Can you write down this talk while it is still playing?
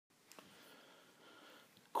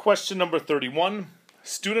Question number 31.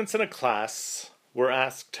 Students in a class were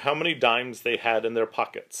asked how many dimes they had in their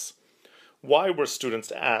pockets. Why were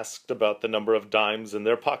students asked about the number of dimes in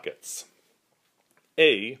their pockets?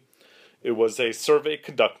 A. It was a survey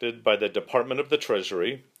conducted by the Department of the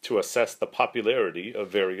Treasury to assess the popularity of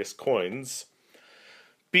various coins.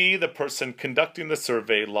 B. The person conducting the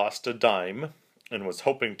survey lost a dime and was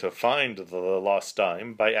hoping to find the lost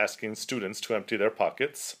dime by asking students to empty their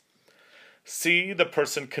pockets. C. The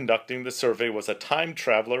person conducting the survey was a time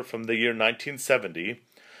traveler from the year 1970,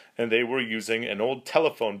 and they were using an old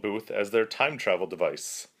telephone booth as their time travel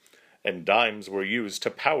device, and dimes were used to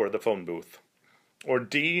power the phone booth. Or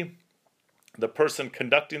D. The person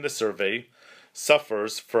conducting the survey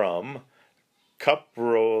suffers from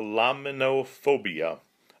coprolaminaphobia,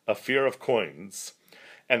 a fear of coins,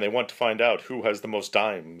 and they want to find out who has the most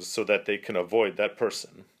dimes so that they can avoid that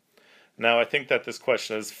person. Now, I think that this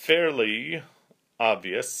question is fairly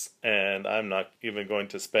obvious, and I'm not even going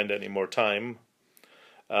to spend any more time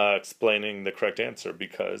explaining the correct answer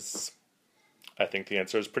because I think the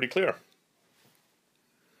answer is pretty clear.